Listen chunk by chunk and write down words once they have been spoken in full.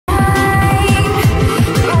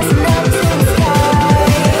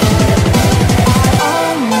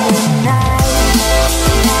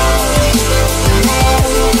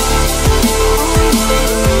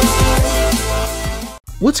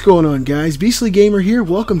What's going on, guys? Beastly Gamer here.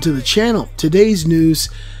 Welcome to the channel. Today's news,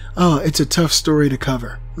 it's a tough story to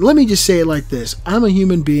cover. Let me just say it like this. I'm a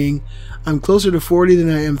human being. I'm closer to 40 than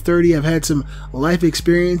I am 30. I've had some life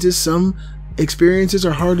experiences. Some experiences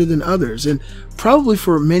are harder than others, and probably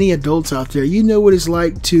for many adults out there, you know what it's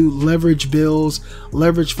like to leverage bills,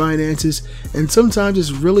 leverage finances, and sometimes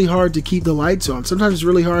it's really hard to keep the lights on. Sometimes it's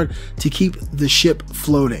really hard to keep the ship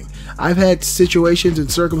floating. I've had situations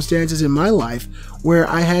and circumstances in my life where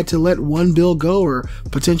I had to let one bill go or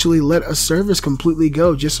potentially let a service completely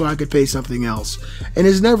go just so I could pay something else. And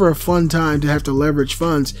it's never a fun time to have to leverage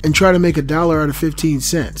funds and try to make $1 out of 15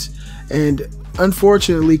 cents. And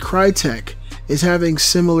unfortunately, Crytek is having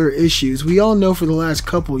similar issues. We all know for the last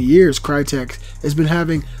couple years Crytek has been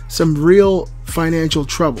having some real financial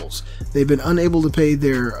troubles. They've been unable to pay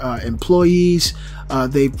their employees.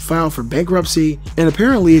 They filed for bankruptcy, and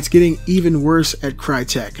apparently it's getting even worse at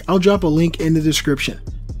Crytek. I'll drop a link in the description.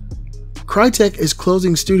 Crytek is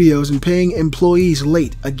closing studios and paying employees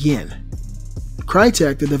late again.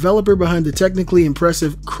 Crytek, the developer behind the technically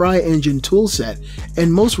impressive CryEngine toolset,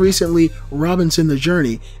 and most recently Robinson the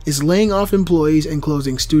Journey, is laying off employees and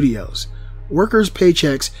closing studios. Workers'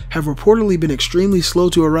 paychecks have reportedly been extremely slow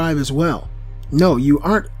to arrive as well. No, you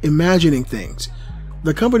aren't imagining things.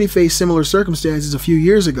 The company faced similar circumstances a few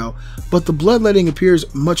years ago, but the bloodletting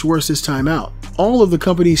appears much worse this time out. All of the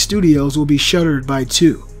company's studios will be shuttered by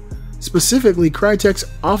 2. Specifically, Crytek's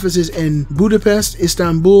offices in Budapest,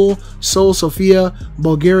 Istanbul, Seoul, Sofia,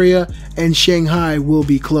 Bulgaria, and Shanghai will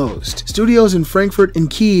be closed. Studios in Frankfurt and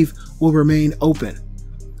Kyiv will remain open.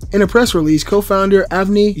 In a press release, co-founder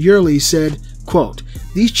Avni Yerli said, quote,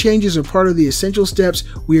 "These changes are part of the essential steps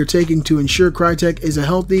we are taking to ensure Crytek is a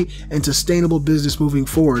healthy and sustainable business moving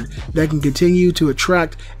forward that can continue to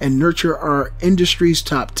attract and nurture our industry's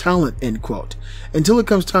top talent," end quote, until it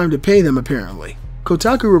comes time to pay them, apparently.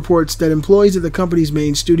 Kotaku reports that employees at the company's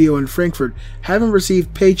main studio in Frankfurt haven't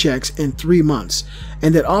received paychecks in 3 months,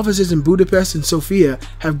 and that offices in Budapest and Sofia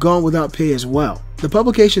have gone without pay as well. The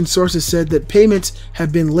publication's sources said that payments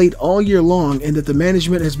have been late all year long and that the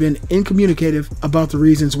management has been incommunicative about the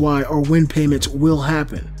reasons why or when payments will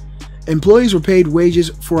happen. Employees were paid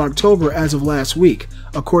wages for October as of last week,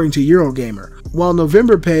 according to Eurogamer, while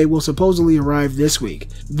November pay will supposedly arrive this week.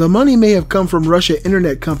 The money may have come from Russia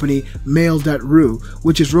internet company Mail.ru,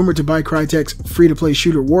 which is rumored to buy Crytek's free-to-play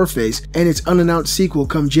shooter Warface and its unannounced sequel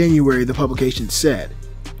come January, the publication said.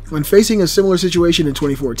 When facing a similar situation in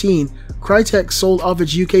 2014, Crytek sold off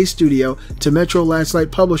its UK studio to Metro Last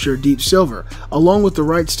Light publisher Deep Silver, along with the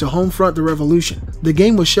rights to Homefront: The Revolution. The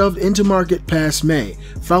game was shoved into market past May,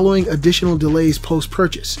 following additional delays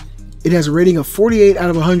post-purchase. It has a rating of 48 out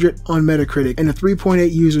of 100 on Metacritic and a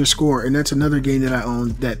 3.8 user score, and that's another game that I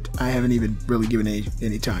own that I haven't even really given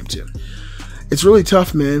any time to. It's really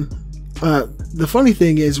tough, man. The funny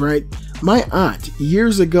thing is, right, my aunt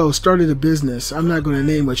years ago started a business. I'm not going to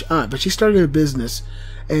name which aunt, but she started a business,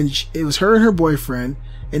 and it was her and her boyfriend,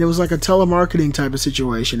 and it was like a telemarketing type of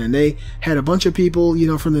situation, and they had a bunch of people, you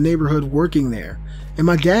know, from the neighborhood working there. And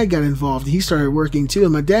my dad got involved. He started working too.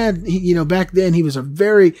 And my dad, you know, back then he was a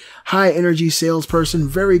very high energy salesperson,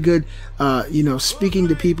 very good, you know, speaking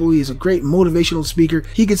to people. He's a great motivational speaker.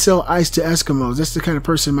 He could sell ice to Eskimos. That's the kind of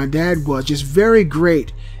person my dad was, just very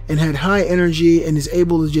great and had high energy and is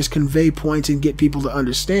able to just convey points and get people to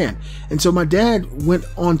understand. And so my dad went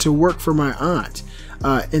on to work for my aunt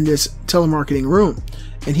in this telemarketing room,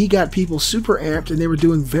 and he got people super amped and they were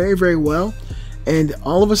doing very, very well. And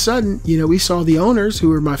all of a sudden, you know, we saw the owners, who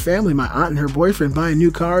were my family, my aunt and her boyfriend, buying new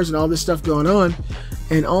cars and all this stuff going on.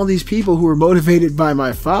 And all these people who were motivated by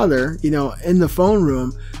my father, you know, in the phone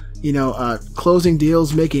room, you know, closing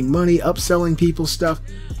deals, making money, upselling people stuff.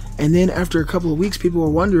 And then after a couple of weeks, people were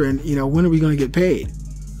wondering, you know, when are we going to get paid?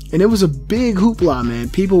 And it was a big hoopla, man.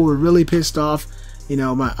 People were really pissed off. You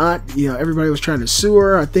know, my aunt, you know, everybody was trying to sue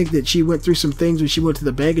her. I think that she went through some things when she went to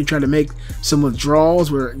the bank and tried to make some withdrawals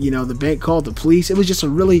where, you know, the bank called the police. It was just a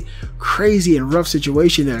really crazy and rough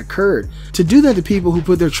situation that occurred. To do that to people who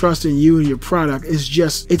put their trust in you and your product is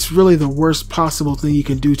just, it's really the worst possible thing you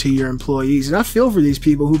can do to your employees. And I feel for these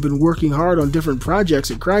people who've been working hard on different projects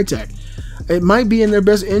at Crytek. It might be in their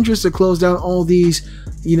best interest to close down all these,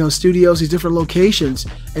 you know, studios, these different locations,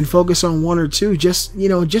 and focus on 1 or 2, just, you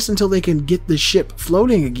know, just until they can get the ship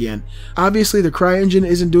floating again. Obviously, the CryEngine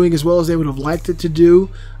isn't doing as well as they would have liked it to do.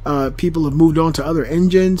 People have moved on to other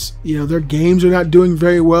engines. You know, their games are not doing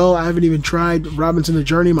very well. I haven't even tried Robinson the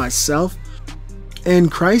Journey myself.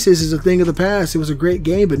 And Crisis is a thing of the past. It was a great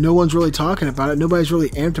game, but no one's really talking about it. Nobody's really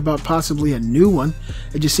amped about possibly a new one.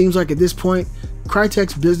 It just seems like at this point,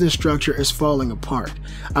 Crytek's business structure is falling apart.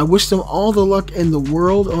 I wish them all the luck in the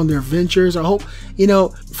world on their ventures. I hope,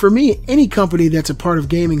 for me, any company that's a part of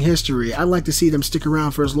gaming history, I'd like to see them stick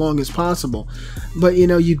around for as long as possible. But,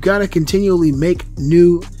 you've got to continually make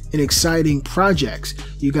new and exciting projects.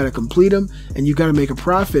 You got to complete them, and you got to make a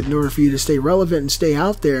profit in order for you to stay relevant and stay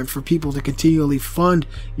out there, and for people to continually fund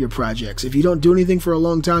your projects. If you don't do anything for a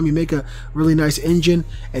long time, you make a really nice engine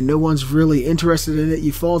and no one's really interested in it,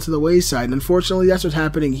 you fall to the wayside. And unfortunately, that's what's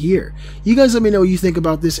happening here. You guys let me know what you think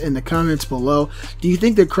about this in the comments below. Do you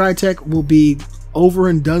think that Crytek will be over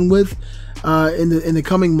and done with in the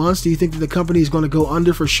coming months? Do you think that the company is going to go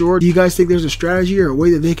under for sure? Do you guys think there's a strategy or a way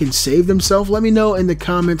that they can save themselves? Let me know in the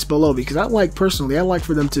comments below, because I like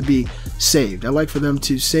for them to be saved. I like for them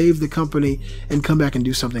to save the company and come back and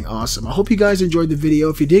do something awesome. I hope you guys enjoyed the video.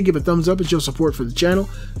 If you did, give a thumbs up and show support for the channel.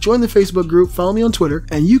 Join the Facebook group, follow me on Twitter,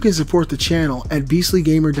 and you can support the channel at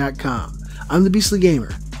beastlygamer.com. I'm the Beastly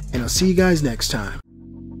Gamer, and I'll see you guys next time.